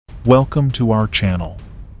Welcome to our channel.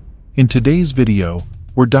 In today's video,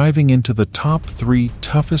 we're diving into the top 3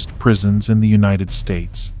 toughest prisons in the United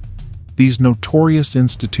States. These notorious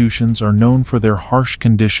institutions are known for their harsh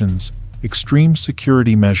conditions, extreme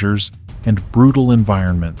security measures, and brutal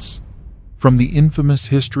environments. From the infamous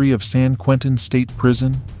history of San Quentin State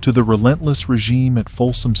Prison to the relentless regime at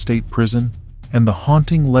Folsom State Prison and the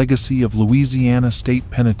haunting legacy of Louisiana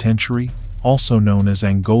State Penitentiary, also known as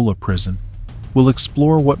Angola Prison, we'll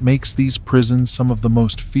explore what makes these prisons some of the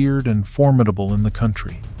most feared and formidable in the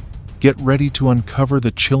country. Get ready to uncover the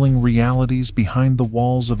chilling realities behind the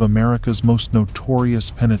walls of America's most notorious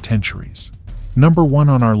penitentiaries. Number 1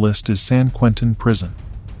 on our list is San Quentin Prison.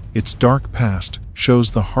 Its dark past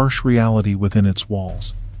shows the harsh reality within its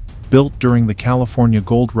walls. Built during the California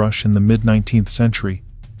Gold Rush in the mid-19th century,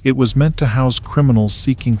 it was meant to house criminals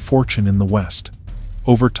seeking fortune in the West.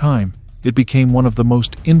 Over time, it became one of the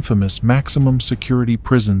most infamous maximum security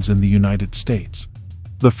prisons in the United States.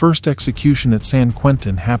 The first execution at San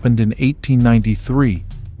Quentin happened in 1893,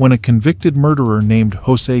 when a convicted murderer named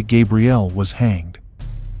Jose Gabriel was hanged.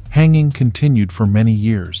 Hanging continued for many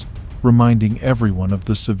years, reminding everyone of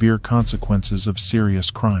the severe consequences of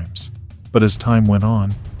serious crimes. But as time went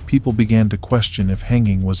on, people began to question if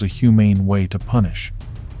hanging was a humane way to punish.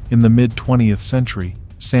 In the mid-20th century,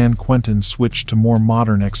 San Quentin switched to more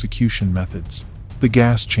modern execution methods. The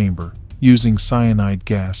gas chamber, using cyanide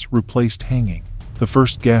gas, replaced hanging. The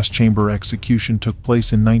first gas chamber execution took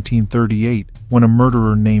place in 1938 when a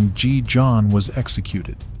murderer named G. John was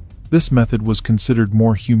executed. This method was considered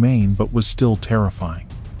more humane but was still terrifying.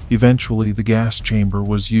 Eventually, the gas chamber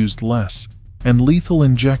was used less, and lethal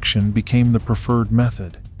injection became the preferred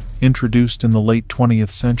method. Introduced in the late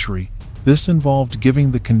 20th century, this involved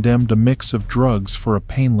giving the condemned a mix of drugs for a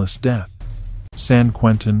painless death. San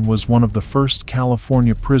Quentin was one of the first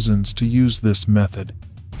California prisons to use this method,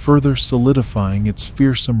 further solidifying its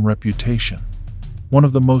fearsome reputation. One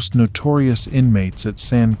of the most notorious inmates at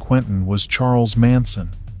San Quentin was Charles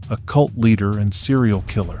Manson, a cult leader and serial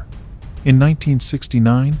killer. In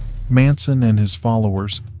 1969, Manson and his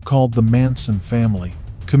followers, called the Manson family,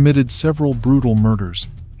 committed several brutal murders,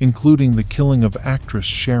 including the killing of actress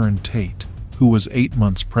Sharon Tate, who was 8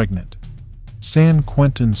 months pregnant. San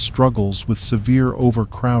Quentin struggles with severe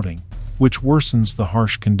overcrowding, which worsens the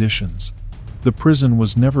harsh conditions. The prison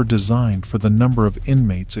was never designed for the number of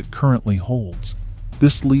inmates it currently holds.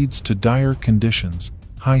 This leads to dire conditions,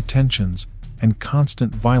 high tensions, and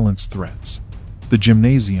constant violence threats. The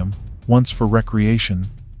gymnasium, once for recreation,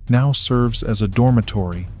 now serves as a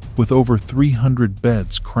dormitory with over 300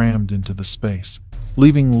 beds crammed into the space,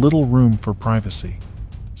 leaving little room for privacy.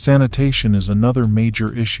 Sanitation is another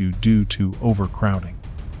major issue due to overcrowding.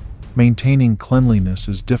 Maintaining cleanliness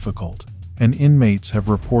is difficult, and inmates have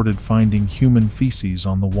reported finding human feces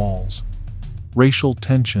on the walls. Racial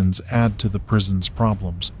tensions add to the prison's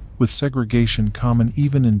problems, with segregation common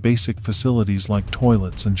even in basic facilities like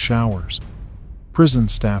toilets and showers. Prison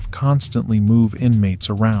staff constantly move inmates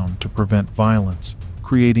around to prevent violence,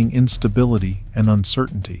 creating instability and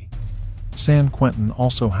uncertainty. San Quentin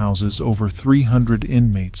also houses over 300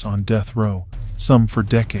 inmates on death row, some for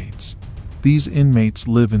decades. These inmates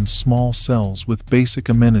live in small cells with basic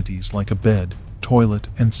amenities like a bed, toilet,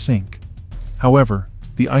 and sink. However,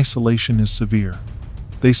 the isolation is severe.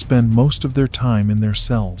 They spend most of their time in their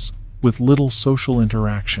cells, with little social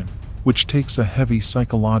interaction, which takes a heavy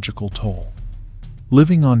psychological toll.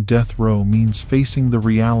 Living on death row means facing the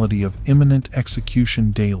reality of imminent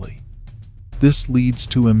execution daily. This leads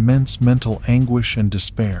to immense mental anguish and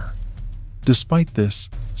despair. Despite this,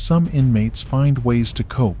 some inmates find ways to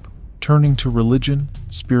cope, turning to religion,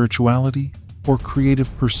 spirituality, or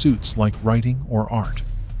creative pursuits like writing or art.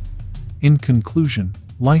 In conclusion,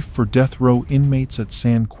 life for death row inmates at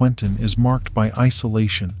San Quentin is marked by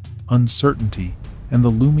isolation, uncertainty, and the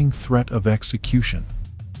looming threat of execution.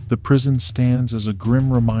 The prison stands as a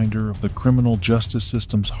grim reminder of the criminal justice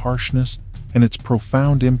system's harshness and its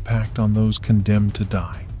profound impact on those condemned to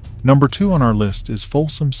die. Number 2 on our list is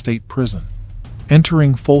Folsom State Prison.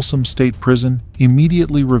 Entering Folsom State Prison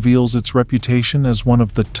immediately reveals its reputation as one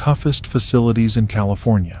of the toughest facilities in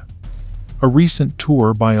California. A recent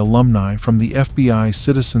tour by alumni from the FBI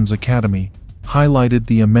Citizens Academy highlighted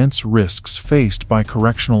the immense risks faced by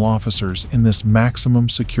correctional officers in this maximum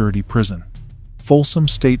security prison. Folsom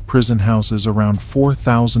State Prison houses around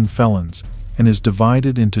 4,000 felons and is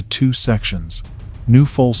divided into 2 sections: New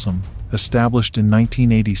Folsom, established in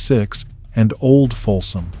 1986, and Old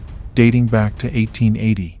Folsom, dating back to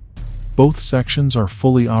 1880. Both sections are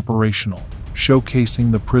fully operational,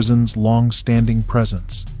 showcasing the prison's long-standing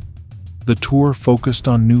presence. The tour focused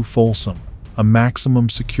on New Folsom, a maximum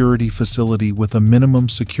security facility with a minimum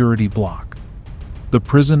security block. The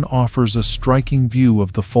prison offers a striking view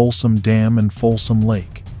of the Folsom Dam and Folsom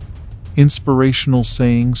Lake. Inspirational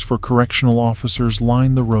sayings for correctional officers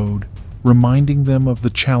line the road, reminding them of the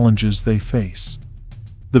challenges they face.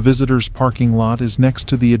 The visitors' parking lot is next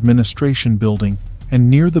to the administration building, and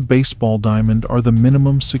near the baseball diamond are the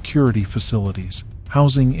minimum security facilities,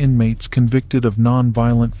 housing inmates convicted of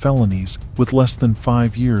non-violent felonies with less than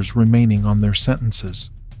 5 years remaining on their sentences.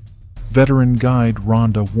 Veteran guide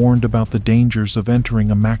Rhonda warned about the dangers of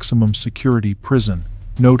entering a maximum security prison,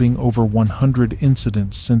 noting over 100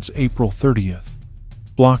 incidents since April 30th.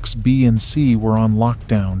 Blocks B and C were on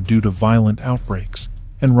lockdown due to violent outbreaks,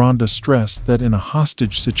 and Rhonda stressed that in a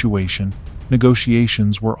hostage situation,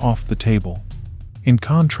 negotiations were off the table. In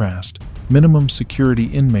contrast, minimum security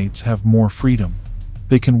inmates have more freedom.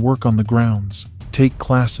 They can work on the grounds, take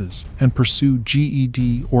classes, and pursue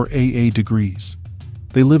GED or AA degrees.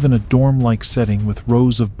 They live in a dorm-like setting with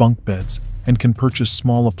rows of bunk beds and can purchase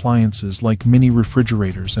small appliances like mini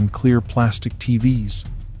refrigerators and clear plastic TVs.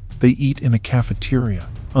 They eat in a cafeteria,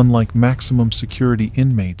 unlike maximum security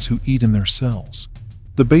inmates who eat in their cells.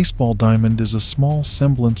 The baseball diamond is a small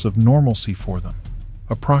semblance of normalcy for them.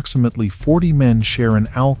 Approximately 40 men share an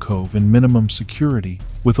alcove in minimum security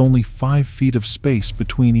with only 5 feet of space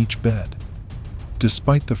between each bed.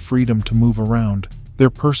 Despite the freedom to move around, their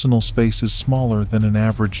personal space is smaller than an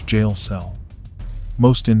average jail cell.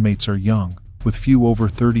 Most inmates are young, with few over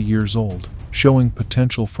 30 years old, showing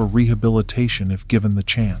potential for rehabilitation if given the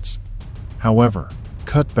chance. However,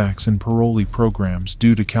 cutbacks in parolee programs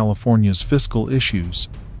due to California's fiscal issues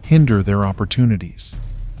hinder their opportunities.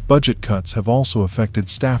 Budget cuts have also affected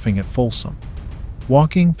staffing at Folsom.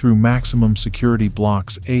 Walking through maximum security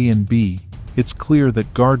blocks A and B, it's clear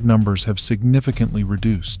that guard numbers have significantly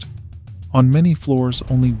reduced. On many floors,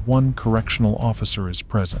 only one correctional officer is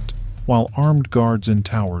present, while armed guards in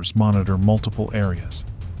towers monitor multiple areas.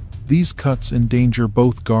 These cuts endanger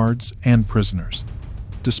both guards and prisoners.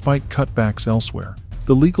 Despite cutbacks elsewhere,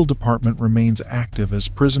 the legal department remains active as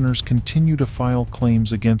prisoners continue to file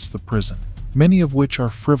claims against the prison, many of which are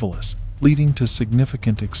frivolous, leading to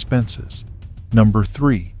significant expenses. Number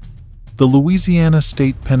 3. The Louisiana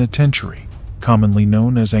State Penitentiary, commonly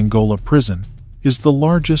known as Angola Prison, is the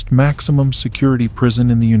largest maximum security prison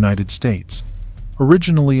in the United States.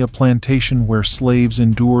 Originally a plantation where slaves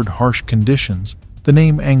endured harsh conditions, the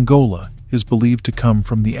name Angola is believed to come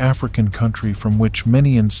from the African country from which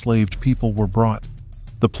many enslaved people were brought.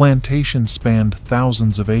 The plantation spanned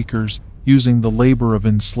thousands of acres, using the labor of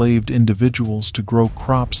enslaved individuals to grow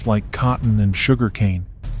crops like cotton and sugarcane.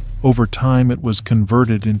 Over time it was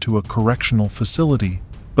converted into a correctional facility,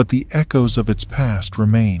 but the echoes of its past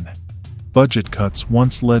remain. Budget cuts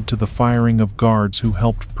once led to the firing of guards who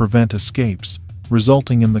helped prevent escapes,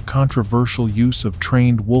 resulting in the controversial use of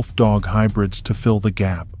trained wolf-dog hybrids to fill the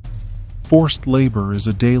gap. Forced labor is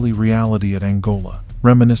a daily reality at Angola,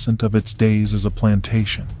 reminiscent of its days as a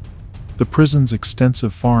plantation. The prison's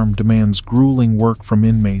extensive farm demands grueling work from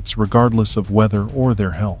inmates regardless of weather or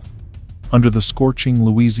their health. Under the scorching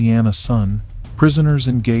Louisiana sun, prisoners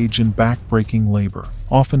engage in back-breaking labor,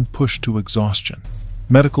 often pushed to exhaustion.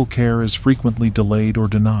 Medical care is frequently delayed or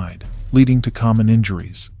denied, leading to common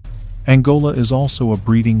injuries. Angola is also a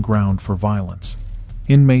breeding ground for violence.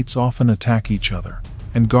 Inmates often attack each other,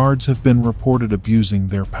 and guards have been reported abusing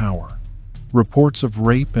their power. Reports of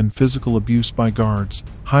rape and physical abuse by guards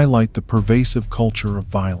highlight the pervasive culture of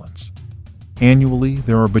violence. Annually,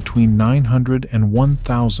 there are between 900 and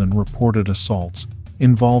 1,000 reported assaults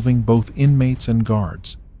involving both inmates and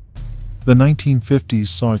guards. The 1950s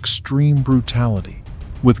saw extreme brutality,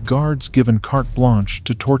 with guards given carte blanche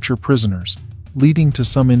to torture prisoners, leading to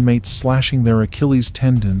some inmates slashing their Achilles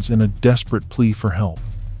tendons in a desperate plea for help.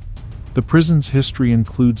 The prison's history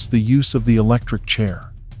includes the use of the electric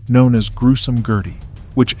chair, known as gruesome Gertie,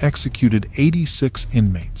 which executed 86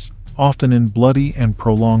 inmates, often in bloody and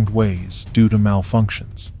prolonged ways due to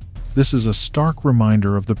malfunctions. This is a stark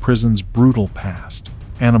reminder of the prison's brutal past.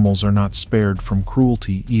 Animals are not spared from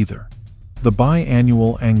cruelty either. The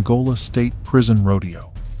biannual Angola State Prison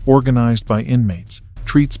Rodeo, organized by inmates,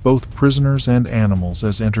 treats both prisoners and animals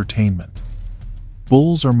as entertainment.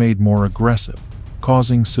 Bulls are made more aggressive,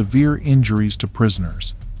 causing severe injuries to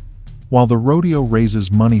prisoners. While the rodeo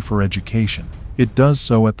raises money for education, it does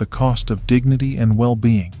so at the cost of dignity and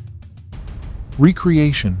well-being.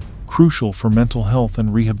 Recreation, crucial for mental health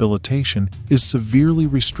and rehabilitation, is severely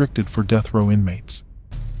restricted for death row inmates.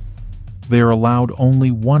 They are allowed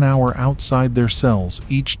only 1 hour outside their cells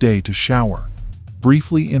each day to shower,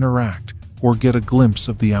 briefly interact, or get a glimpse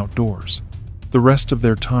of the outdoors. The rest of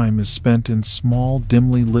their time is spent in small,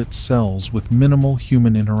 dimly lit cells with minimal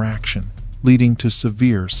human interaction, leading to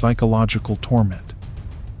severe psychological torment.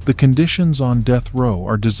 The conditions on death row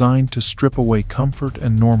are designed to strip away comfort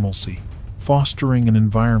and normalcy, fostering an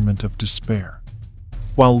environment of despair.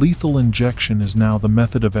 While lethal injection is now the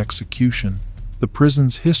method of execution, the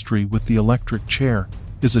prison's history with the electric chair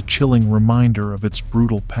is a chilling reminder of its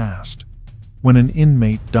brutal past. When an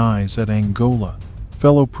inmate dies at Angola,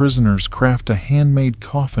 fellow prisoners craft a handmade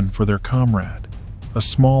coffin for their comrade, a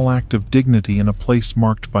small act of dignity in a place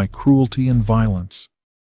marked by cruelty and violence.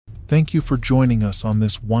 Thank you for joining us on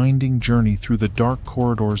this winding journey through the dark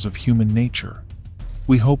corridors of human nature.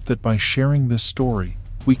 We hope that by sharing this story,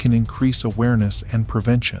 we can increase awareness and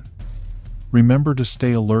prevention. Remember to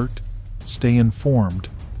stay alert, stay informed,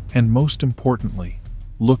 and most importantly,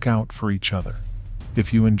 look out for each other.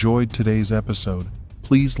 If you enjoyed today's episode,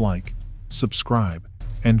 please like, subscribe,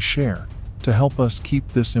 and share to help us keep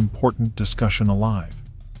this important discussion alive.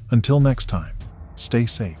 Until next time, stay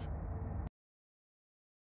safe.